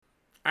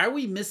Are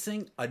we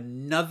missing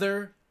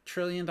another $1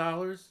 trillion?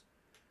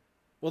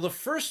 Well, the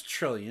first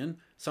trillion,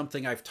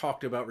 something I've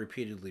talked about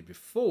repeatedly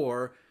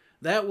before,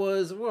 that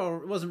was, well,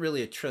 it wasn't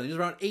really a trillion. It was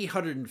around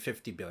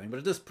 850 billion. But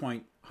at this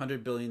point,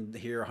 100 billion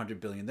here, 100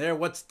 billion there.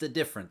 What's the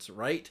difference,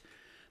 right?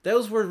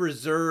 Those were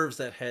reserves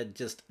that had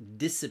just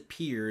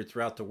disappeared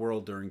throughout the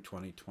world during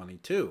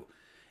 2022,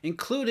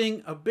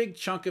 including a big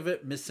chunk of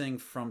it missing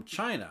from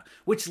China,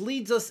 which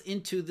leads us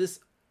into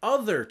this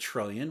other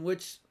trillion,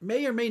 which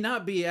may or may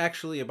not be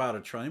actually about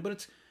a trillion, but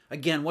it's,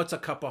 again, what's a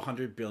couple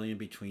hundred billion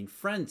between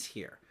friends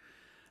here?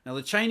 Now,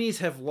 the Chinese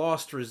have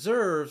lost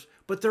reserves,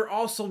 but they're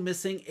also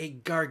missing a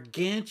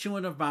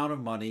gargantuan amount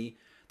of money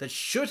that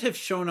should have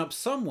shown up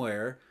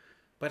somewhere,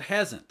 but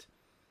hasn't.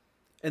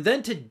 And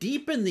then to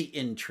deepen the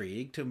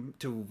intrigue,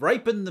 to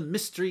ripen the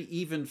mystery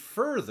even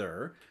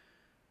further,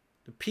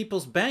 the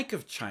People's Bank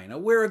of China,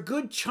 where a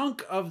good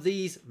chunk of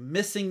these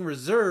missing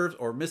reserves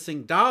or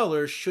missing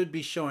dollars should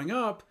be showing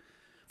up,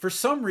 for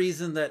some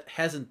reason that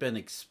hasn't been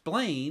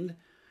explained,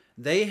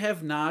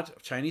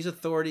 Chinese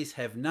authorities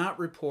have not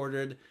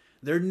reported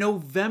their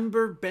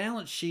November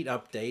balance sheet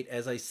update,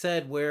 as I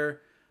said,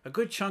 where a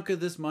good chunk of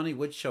this money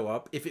would show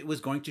up if it was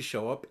going to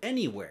show up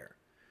anywhere.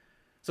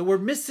 So we're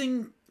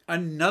missing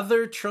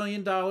another $1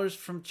 trillion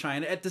from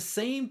China. At the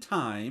same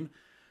time,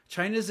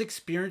 China is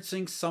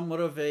experiencing somewhat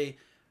of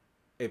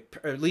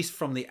at least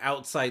from the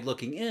outside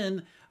looking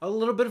in, a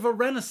little bit of a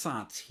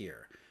renaissance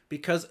here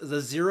because the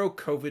zero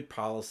COVID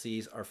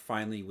policies are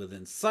finally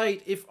within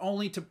sight, if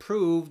only to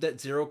prove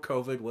that zero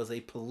COVID was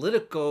a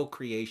political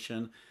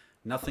creation,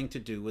 nothing to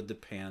do with the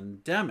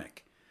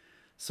pandemic.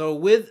 So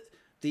with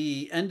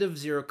the end of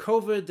zero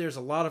COVID, there's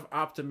a lot of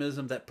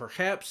optimism that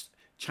perhaps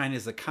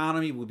China's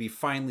economy will be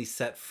finally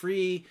set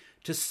free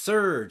to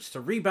surge,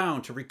 to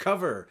rebound, to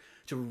recover,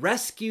 to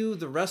rescue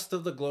the rest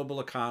of the global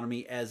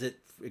economy as it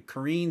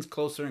careens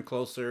closer and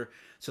closer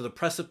to the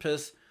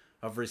precipice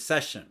of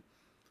recession.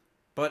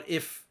 But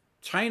if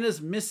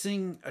China's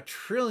missing a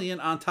trillion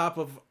on top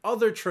of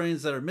other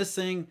trillions that are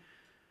missing,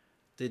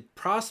 the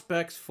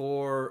prospects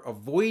for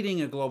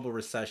avoiding a global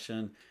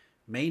recession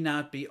may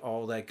not be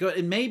all that good.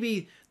 And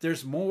maybe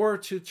there's more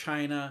to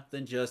China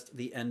than just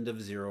the end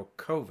of zero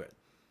COVID.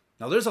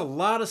 Now, there's a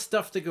lot of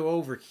stuff to go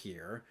over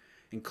here,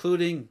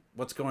 including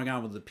what's going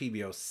on with the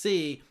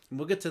PBOC, and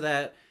we'll get to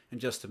that in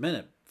just a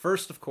minute.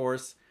 First, of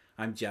course,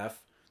 I'm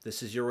Jeff.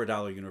 This is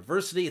Eurodollar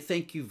University.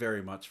 Thank you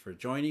very much for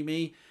joining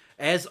me.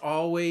 As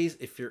always,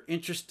 if you're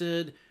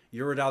interested,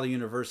 Eurodollar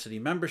University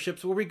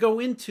memberships, where we go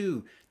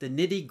into the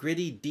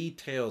nitty-gritty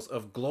details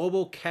of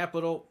global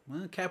capital.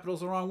 Well,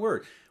 capital's the wrong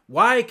word.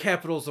 Why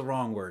capital's the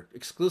wrong word?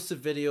 Exclusive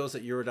videos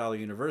at Eurodollar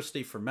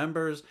University for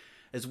members,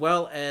 as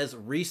well as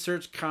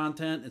research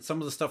content. And some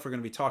of the stuff we're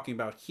going to be talking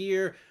about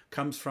here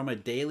comes from a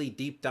daily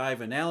deep dive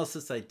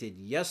analysis I did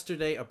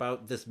yesterday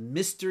about this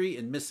mystery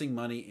and missing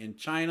money in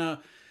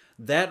China.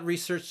 That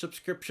research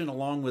subscription,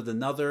 along with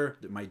another,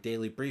 my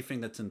daily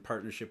briefing that's in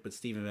partnership with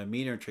Stephen Van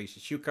Meter and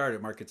Tracy Schuchart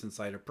at Markets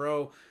Insider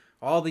Pro.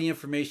 All the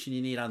information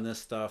you need on this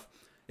stuff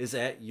is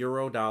at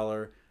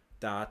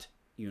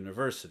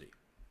eurodollar.university.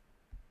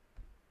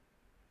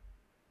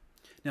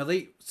 Now,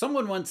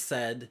 someone once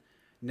said,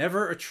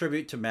 never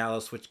attribute to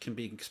malice which can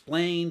be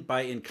explained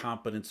by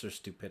incompetence or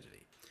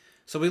stupidity.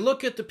 So we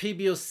look at the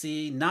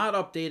PBOC not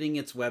updating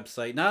its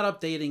website,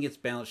 not updating its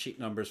balance sheet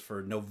numbers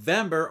for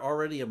November,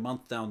 already a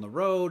month down the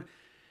road,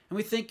 and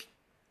we think,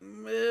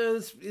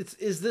 is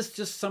this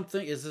just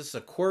something, is this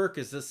a quirk,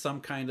 is this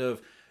some kind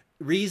of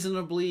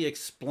reasonably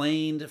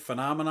explained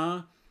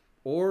phenomena,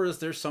 or is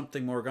there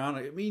something more going on?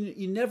 I mean,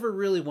 you never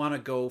really want to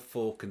go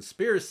full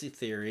conspiracy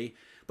theory,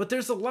 but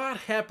there's a lot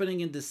happening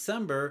in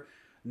December,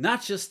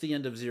 not just the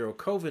end of zero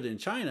COVID in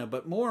China,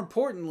 but more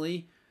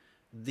importantly,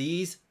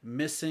 these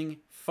missing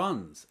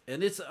funds.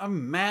 And it's a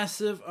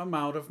massive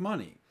amount of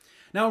money.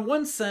 Now, in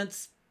one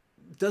sense,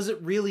 does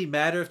it really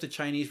matter if the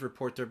Chinese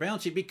report their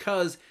balance sheet?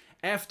 Because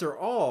after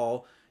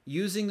all,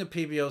 using the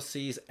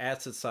PBOC's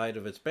asset side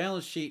of its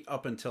balance sheet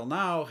up until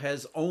now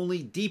has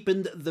only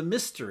deepened the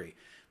mystery,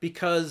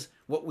 because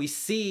what we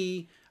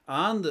see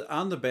on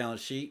the balance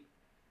sheet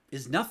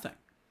is nothing.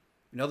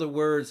 In other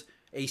words,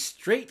 a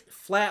straight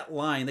flat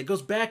line that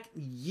goes back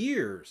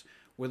years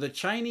where the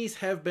Chinese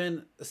have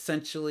been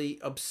essentially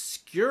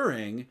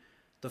obscuring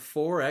the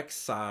Forex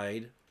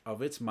side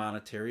of its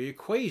monetary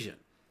equation.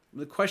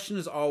 The question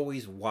is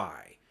always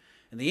why.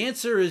 And the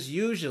answer is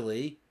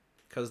usually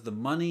because the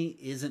money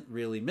isn't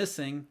really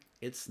missing,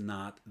 it's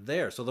not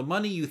there. So the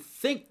money you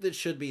think that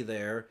should be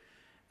there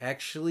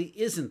actually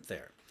isn't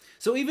there.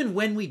 So even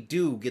when we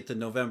do get the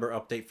November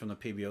update from the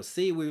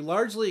PBOC, we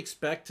largely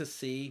expect to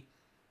see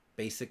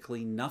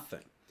basically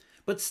nothing.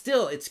 But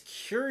still, it's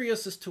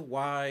curious as to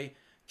why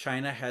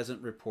China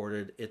hasn't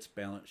reported its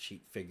balance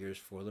sheet figures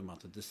for the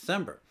month of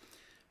December,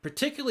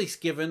 particularly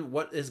given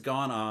what has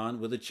gone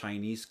on with the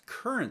Chinese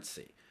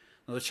currency.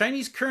 Now, the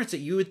Chinese currency,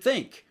 you would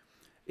think,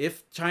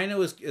 if China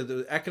was,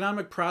 the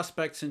economic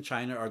prospects in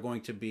China are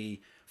going to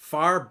be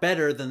far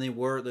better than they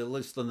were, at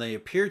least than they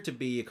appeared to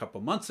be a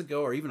couple months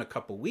ago or even a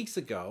couple weeks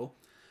ago,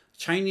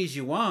 China's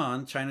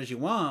yuan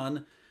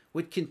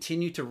would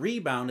continue to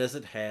rebound as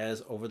it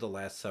has over the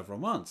last several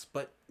months.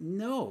 But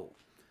no.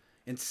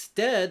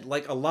 Instead,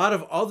 like a lot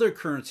of other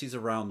currencies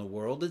around the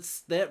world,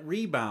 it's that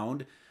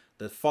rebound,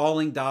 the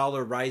falling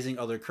dollar, rising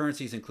other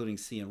currencies, including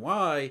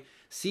CNY,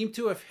 seem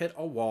to have hit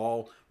a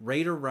wall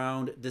right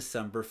around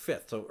December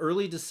 5th. So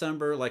early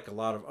December, like a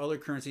lot of other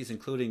currencies,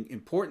 including,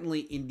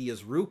 importantly,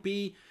 India's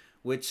rupee,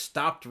 which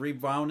stopped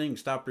rebounding,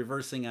 stopped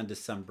reversing on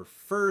December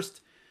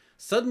 1st.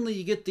 Suddenly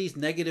you get these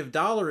negative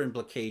dollar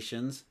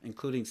implications,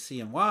 including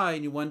CNY,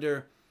 and you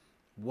wonder,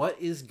 what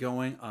is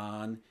going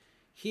on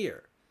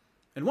here?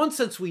 In one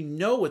sense, we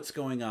know what's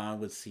going on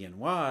with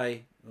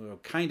CNY. We'll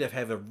kind of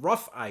have a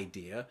rough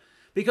idea,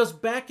 because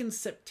back in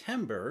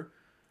September,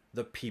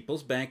 the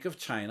People's Bank of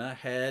China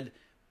had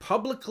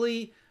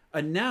publicly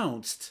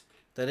announced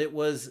that it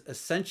was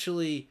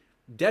essentially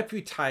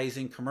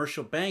deputizing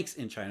commercial banks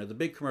in China, the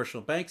big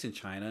commercial banks in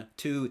China,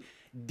 to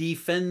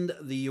defend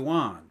the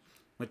yuan,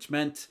 which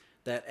meant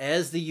that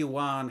as the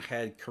yuan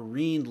had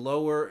careened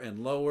lower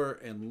and lower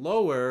and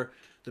lower,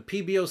 the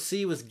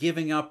PBOC was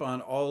giving up on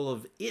all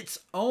of its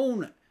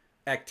own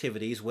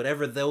activities,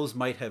 whatever those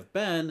might have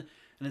been,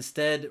 and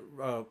instead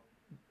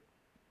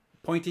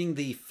pointing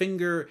the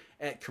finger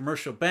at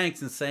commercial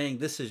banks and saying,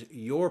 this is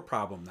your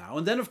problem now.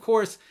 And then, of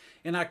course,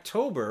 in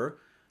October,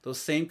 those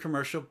same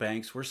commercial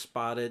banks were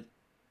spotted,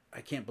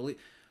 I can't believe,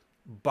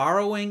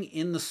 borrowing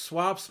in the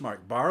swaps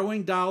market,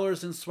 borrowing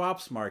dollars in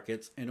swaps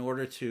markets in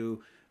order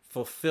to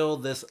fulfill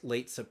this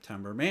late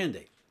September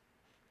mandate.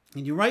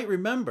 And you might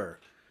remember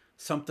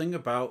something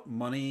about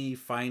money,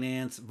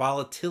 finance,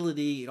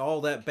 volatility,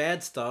 all that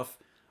bad stuff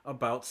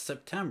about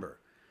September.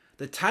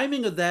 The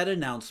timing of that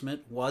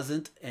announcement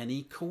wasn't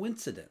any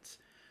coincidence,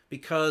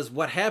 because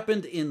what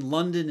happened in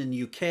London and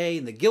UK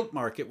in the gilt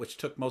market, which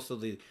took most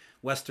of the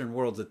Western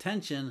world's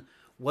attention,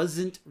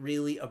 wasn't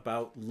really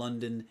about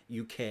London,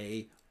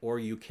 UK, or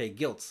UK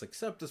gilts,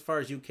 except as far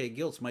as UK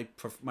gilts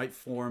might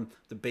form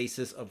the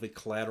basis of the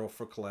collateral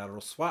for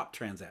collateral swap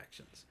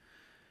transactions.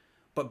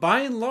 But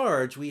by and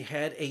large, we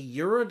had a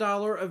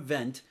Eurodollar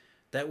event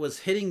that was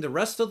hitting the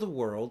rest of the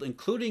world,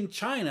 including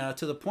China,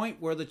 to the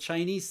point where the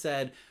Chinese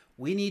said,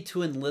 we need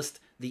to enlist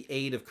the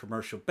aid of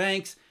commercial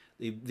banks,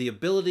 the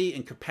ability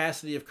and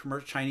capacity of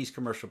Chinese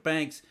commercial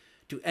banks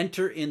to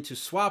enter into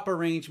swap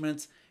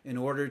arrangements in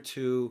order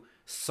to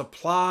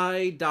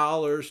supply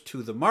dollars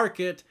to the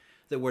market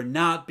that were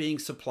not being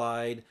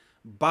supplied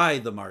by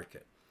the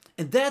market.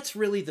 And that's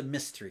really the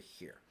mystery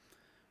here,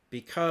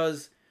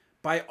 because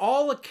by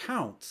all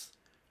accounts,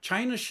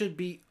 China should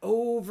be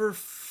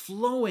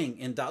overflowing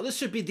in dollars. This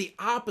should be the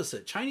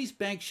opposite. Chinese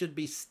banks should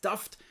be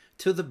stuffed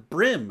to the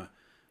brim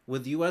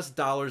with US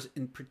dollars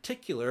in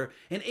particular,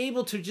 and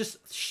able to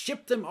just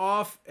ship them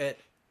off at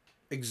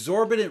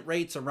exorbitant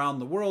rates around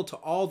the world to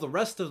all the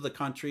rest of the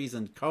countries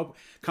and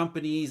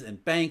companies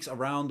and banks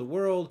around the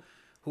world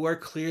who are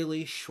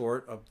clearly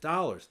short of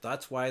dollars.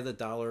 That's why the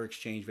dollar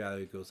exchange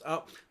value goes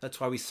up. That's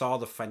why we saw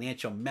the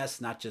financial mess,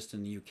 not just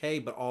in the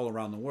UK, but all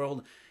around the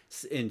world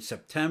in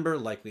September,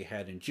 like we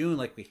had in June,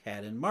 like we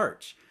had in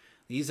March.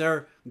 These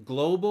are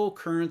global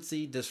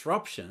currency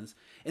disruptions,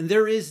 and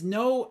there is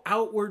no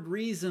outward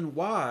reason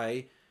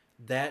why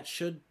that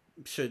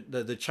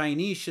the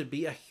Chinese should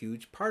be a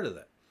huge part of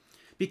that.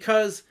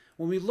 Because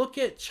when we look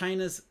at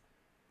China's,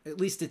 at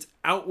least its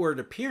outward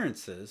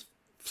appearances,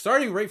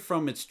 starting right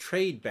from its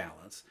trade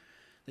balance,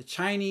 the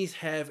Chinese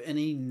have an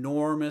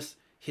enormous,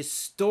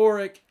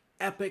 historic,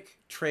 epic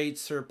trade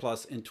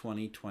surplus in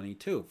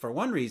 2022. For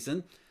one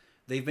reason,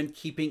 they've been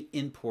keeping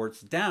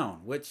imports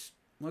down, which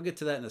we'll get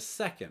to that in a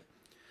second.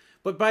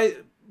 But by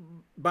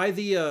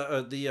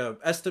the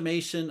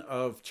estimation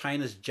of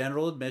China's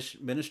General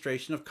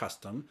Administration of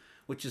Custom,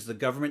 which is the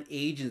government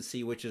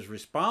agency which is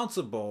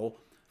responsible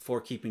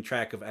for keeping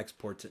track of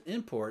exports and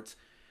imports,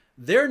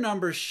 their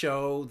numbers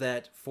show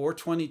that for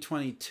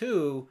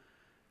 2022,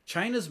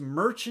 China's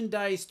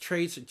merchandise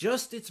trade,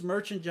 just its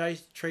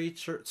merchandise trade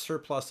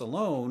surplus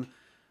alone,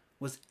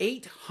 was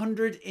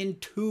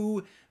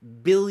 $802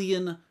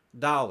 billion.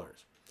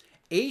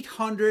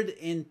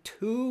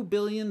 $802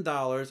 billion,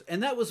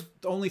 and that was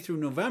only through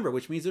November,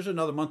 which means there's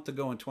another month to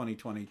go in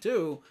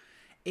 2022.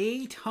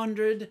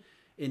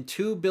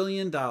 $802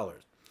 billion.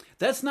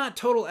 That's not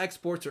total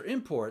exports or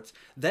imports.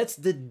 That's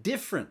the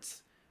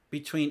difference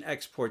between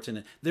exports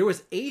and there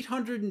was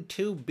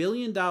 $802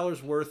 billion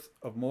worth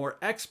of more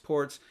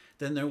exports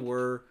than there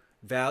were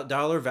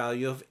dollar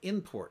value of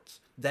imports.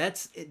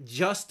 That's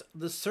just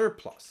the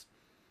surplus.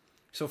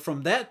 So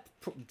from that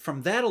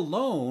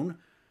alone,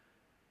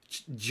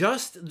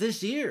 just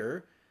this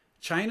year,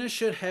 China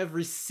should have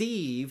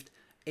received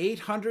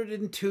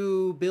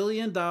 $802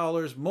 billion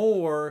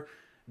more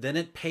than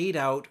it paid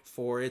out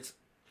for its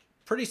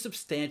pretty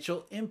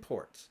substantial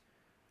imports.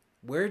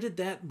 Where did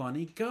that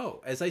money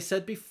go? As I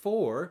said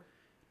before,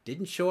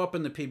 didn't show up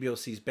in the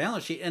PBOC's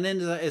balance sheet. And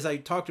then as I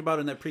talked about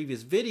in that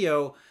previous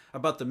video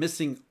about the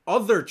missing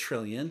other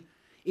trillion,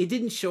 it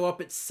didn't show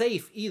up at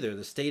SAFE either,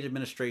 the State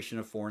Administration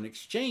of Foreign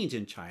Exchange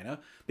in China,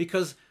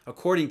 because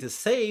according to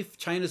SAFE,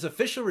 China's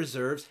official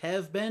reserves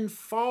have been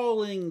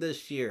falling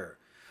this year.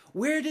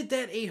 Where did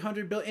that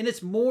 800 billion, and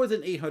it's more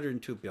than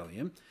 802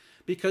 billion,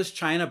 because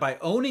China, by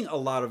owning a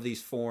lot of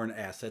these foreign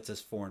assets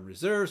as foreign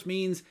reserves,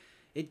 means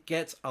it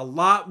gets a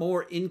lot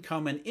more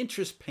income and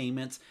interest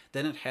payments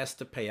than it has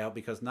to pay out,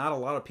 because not a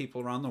lot of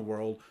people around the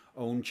world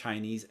own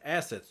Chinese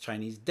assets,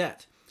 Chinese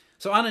debt.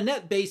 So on a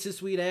net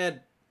basis, we'd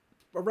add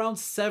around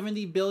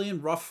 70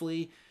 billion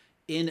roughly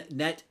in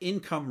net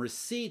income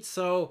receipts.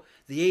 So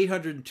the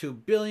 802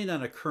 billion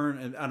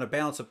on a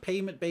balance of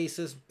payment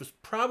basis was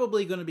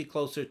probably going to be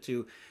closer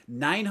to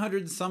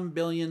 900 some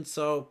billion.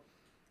 So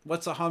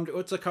what's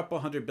a couple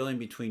hundred billion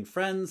between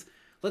friends?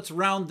 Let's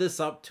round this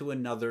up to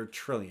another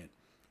trillion.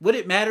 Would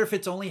it matter if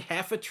it's only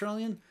half a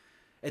trillion?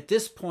 At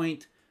this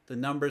point, the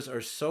numbers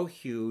are so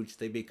huge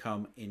they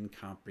become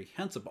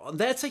incomprehensible. And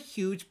that's a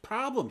huge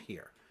problem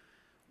here.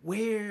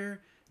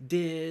 Where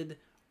did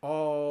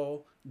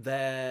all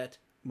that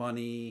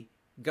money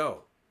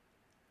go?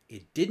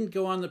 It didn't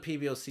go on the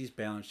PBOC's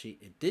balance sheet.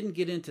 It didn't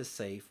get into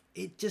safe.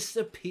 It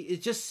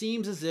just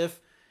seems as if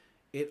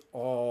it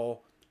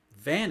all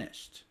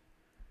vanished.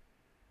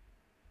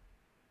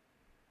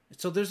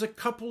 So there's a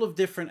couple of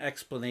different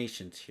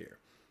explanations here.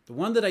 The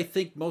one that I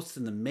think most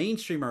in the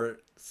mainstream are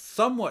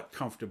somewhat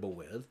comfortable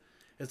with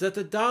is that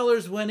the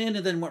dollars went in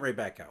and then went right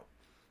back out.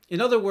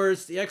 In other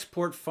words, the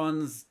export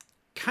funds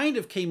kind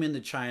of came into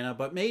China,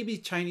 but maybe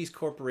Chinese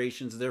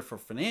corporations, therefore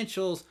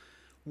financials,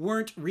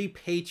 weren't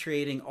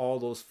repatriating all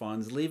those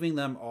funds, leaving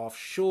them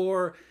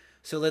offshore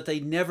so that they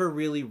never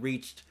really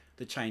reached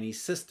the Chinese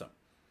system.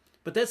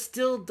 But that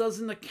still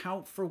doesn't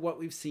account for what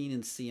we've seen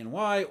in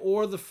CNY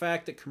or the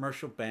fact that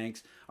commercial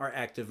banks are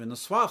active in the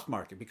swaps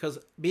market, because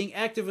being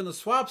active in the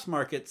swaps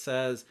market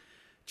says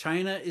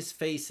China is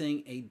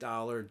facing a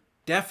dollar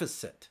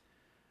deficit.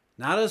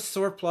 Not a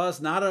surplus,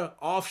 not an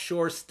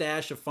offshore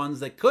stash of funds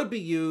that could be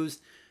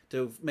used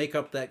to make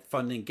up that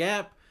funding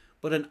gap,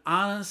 but an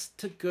honest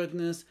to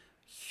goodness,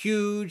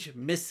 huge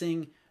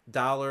missing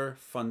dollar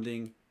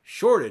funding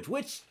shortage,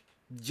 which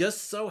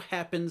just so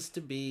happens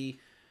to be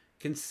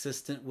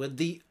consistent with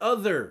the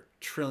other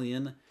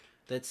trillion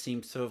that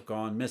seems to have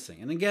gone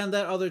missing. And again,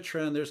 that other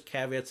trillion, there's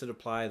caveats that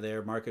apply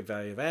there, market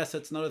value of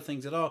assets and other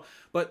things at all.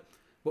 But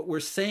what we're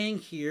saying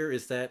here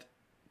is that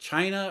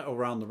China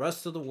around the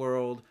rest of the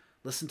world,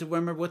 listen to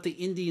remember what the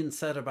Indians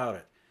said about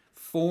it.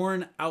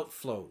 Foreign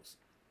outflows.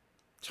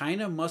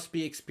 China must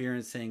be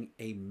experiencing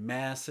a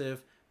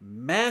massive,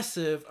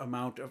 massive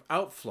amount of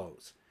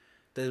outflows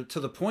to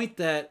the point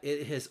that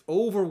it has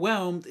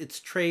overwhelmed its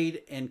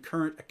trade and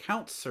current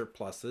account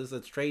surpluses,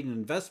 its trade and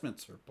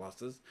investment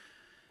surpluses,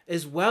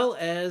 as well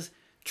as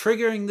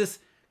triggering this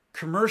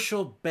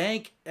commercial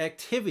bank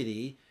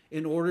activity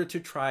in order to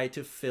try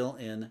to fill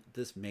in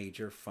this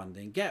major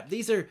funding gap.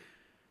 These are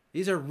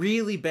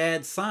really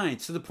bad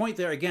signs, to the point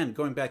there, again,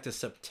 going back to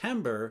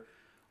September,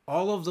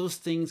 all of those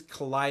things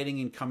colliding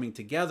and coming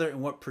together,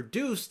 and what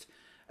produced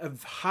a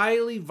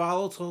highly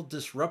volatile,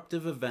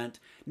 disruptive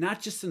event,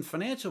 not just in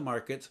financial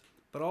markets,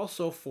 but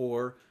also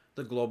for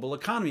the global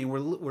economy. And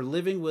we're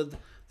living with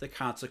the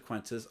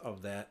consequences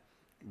of that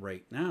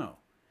right now.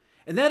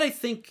 And that, I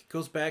think,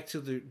 goes back to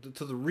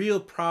the real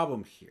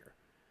problem here,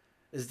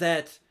 is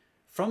that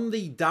from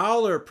the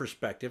dollar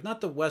perspective,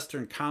 not the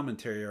Western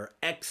commentary or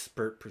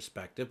expert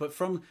perspective, but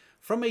from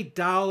a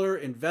dollar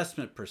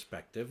investment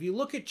perspective, you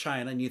look at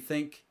China and you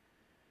think,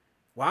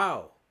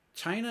 wow,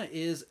 China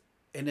is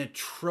an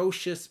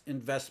atrocious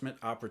investment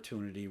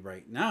opportunity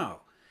right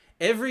now.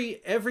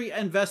 Every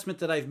investment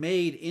that I've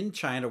made in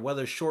China,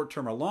 whether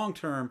short-term or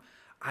long-term,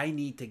 I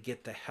need to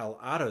get the hell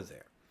out of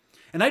there.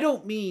 And I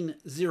don't mean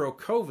zero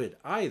COVID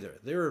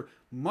either. There are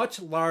much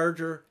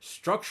larger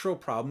structural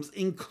problems,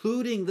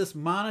 including this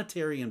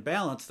monetary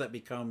imbalance that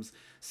becomes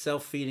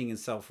self-feeding and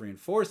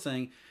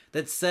self-reinforcing,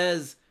 that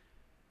says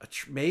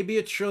maybe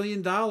 $1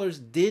 trillion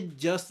did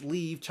just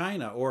leave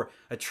China, or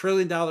 $1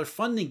 trillion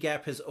funding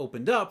gap has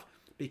opened up,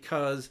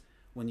 because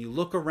when you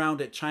look around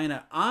at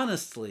China,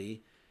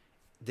 honestly,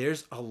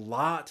 there's a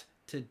lot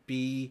to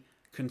be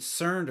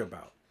concerned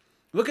about.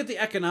 Look at the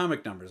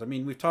economic numbers. I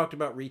mean, we've talked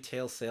about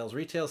retail sales.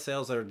 Retail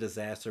sales are a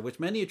disaster,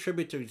 which many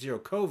attribute to zero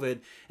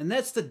COVID, and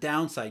that's the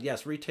downside.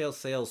 Yes, retail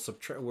sales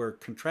were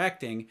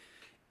contracting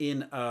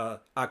in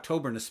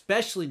October and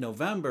especially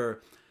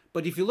November,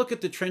 but if you look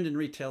at the trend in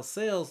retail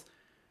sales,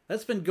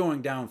 that's been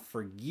going down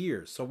for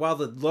years. So while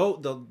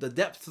the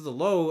depths of the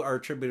low are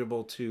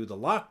attributable to the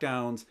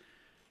lockdowns,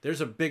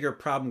 there's a bigger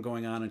problem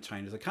going on in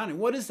China's economy.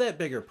 What is that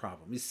bigger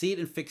problem? You see it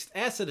in fixed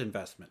asset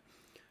investment.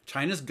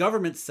 China's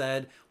government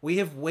said, we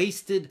have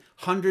wasted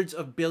hundreds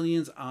of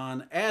billions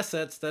on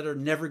assets that are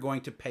never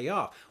going to pay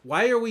off.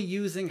 Why are we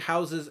using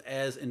houses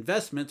as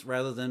investments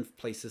rather than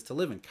places to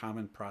live in?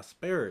 Common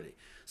prosperity.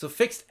 So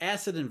fixed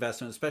asset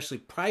investment, especially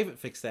private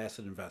fixed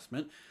asset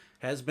investment,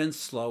 has been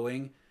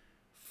slowing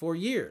for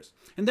years.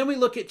 And then we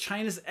look at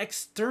China's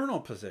external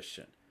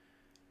position.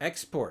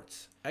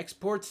 Exports,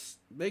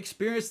 they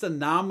experienced a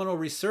nominal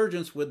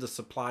resurgence with the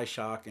supply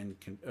shock and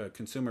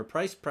consumer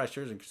price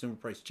pressures and consumer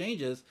price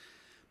changes.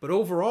 But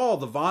overall,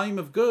 the volume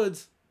of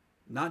goods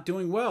not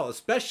doing well,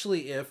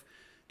 especially if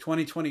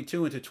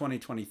 2022 into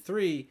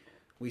 2023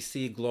 we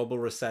see global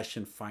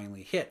recession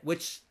finally hit,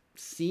 which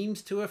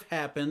seems to have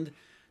happened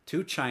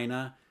to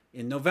China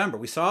in November.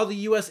 We saw the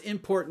U.S.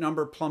 import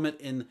number plummet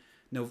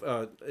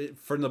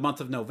for the month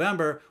of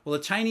November. Well,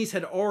 the Chinese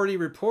had already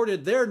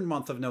reported their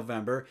month of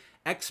November.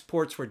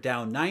 Exports were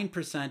down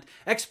 9%.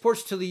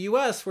 Exports to the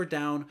U.S. were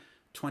down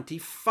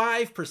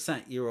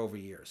 25% year over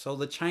year. So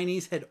the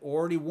Chinese had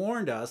already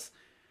warned us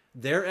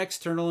their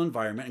external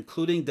environment,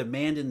 including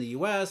demand in the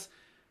U.S.,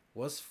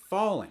 was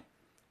falling.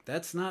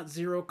 That's not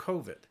zero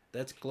COVID.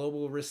 That's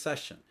global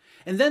recession.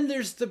 And then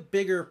there's the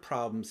bigger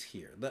problems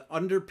here that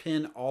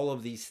underpin all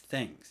of these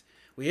things.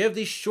 We have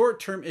these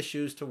short-term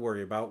issues to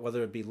worry about,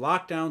 whether it be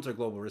lockdowns or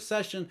global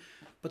recession,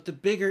 but the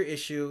bigger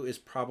issue is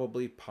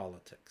probably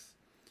politics.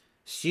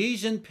 Xi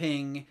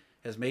Jinping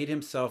has made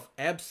himself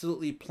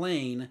absolutely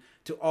plain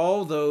to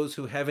all those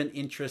who have an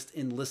interest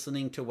in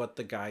listening to what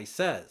the guy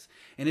says.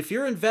 And if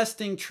you're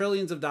investing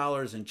trillions of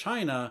dollars in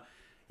China,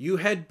 you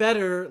had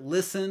better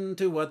listen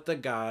to what the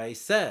guy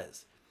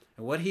says.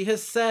 And what he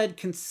has said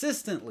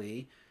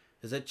consistently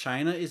is that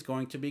China is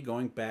going to be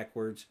going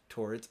backwards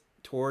toward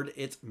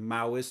its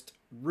Maoist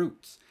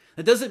roots.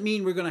 That doesn't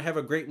mean we're going to have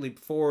a great leap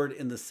forward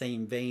in the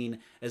same vein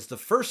as the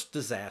first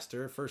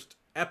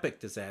epic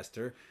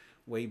disaster,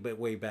 way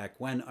back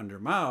when under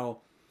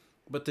Mao,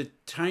 but the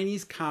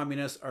Chinese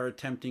communists are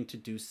attempting to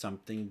do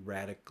something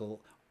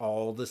radical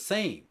all the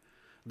same.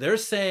 They're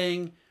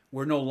saying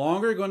we're no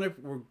longer going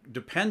to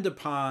depend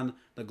upon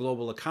the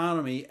global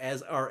economy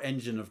as our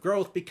engine of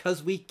growth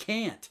because we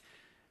can't.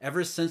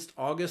 Ever since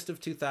August of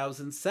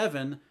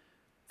 2007,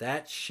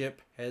 that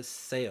ship has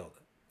sailed,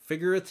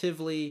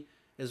 figuratively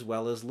as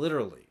well as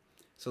literally.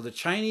 So the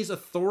Chinese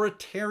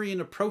authoritarian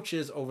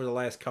approaches over the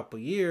last couple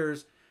of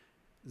years,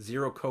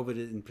 zero COVID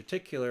in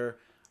particular,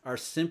 are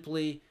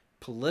simply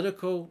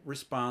political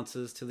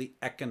responses to the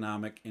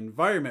economic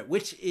environment,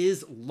 which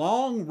is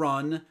long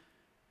run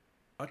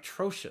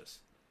atrocious.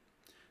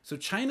 So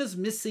China's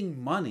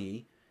missing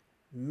money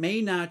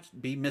may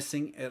not be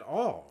missing at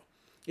all.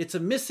 It's a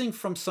missing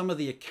from some of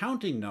the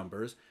accounting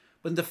numbers,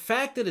 but the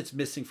fact that it's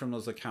missing from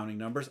those accounting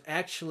numbers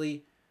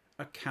actually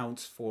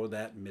accounts for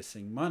that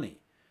missing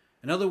money.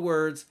 In other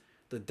words,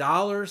 the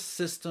dollar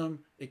system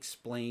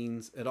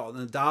explains it all.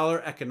 The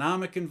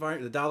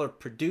dollar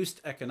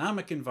produced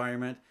economic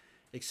environment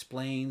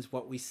explains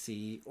what we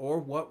see or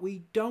what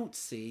we don't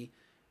see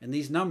in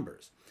these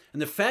numbers.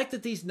 And the fact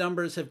that these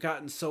numbers have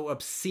gotten so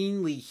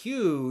obscenely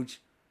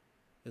huge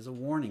is a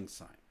warning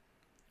sign.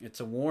 It's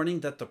a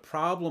warning that the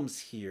problems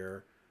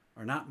here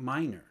are not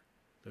minor.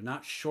 They're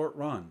not short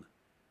run.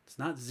 It's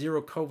not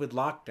zero COVID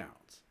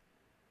lockdowns.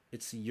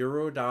 It's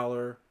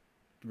euro-dollar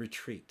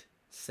retreat,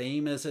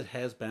 same as it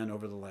has been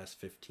over the last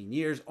 15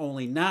 years,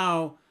 only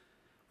now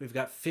we've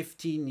got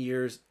 15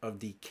 years of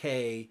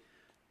decay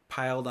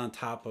piled on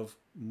top of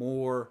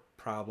more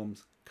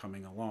problems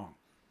coming along.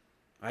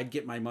 I'd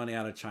get my money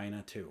out of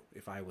China too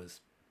if I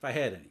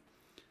had any.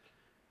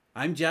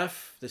 I'm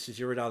Jeff. This is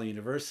Eurodollar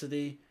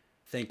University.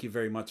 Thank you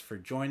very much for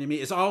joining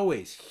me. As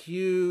always,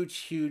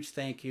 huge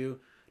thank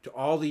you to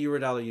all the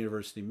Eurodollar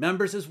University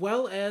members as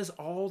well as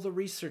all the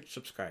research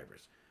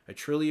subscribers. I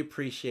truly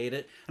appreciate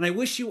it. And I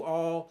wish you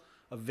all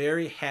a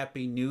very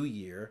happy new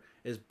year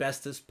as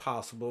best as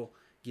possible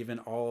given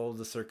all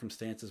the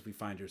circumstances we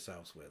find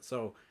ourselves with.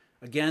 So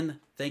again,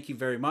 thank you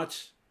very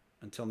much.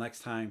 Until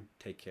next time,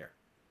 take care.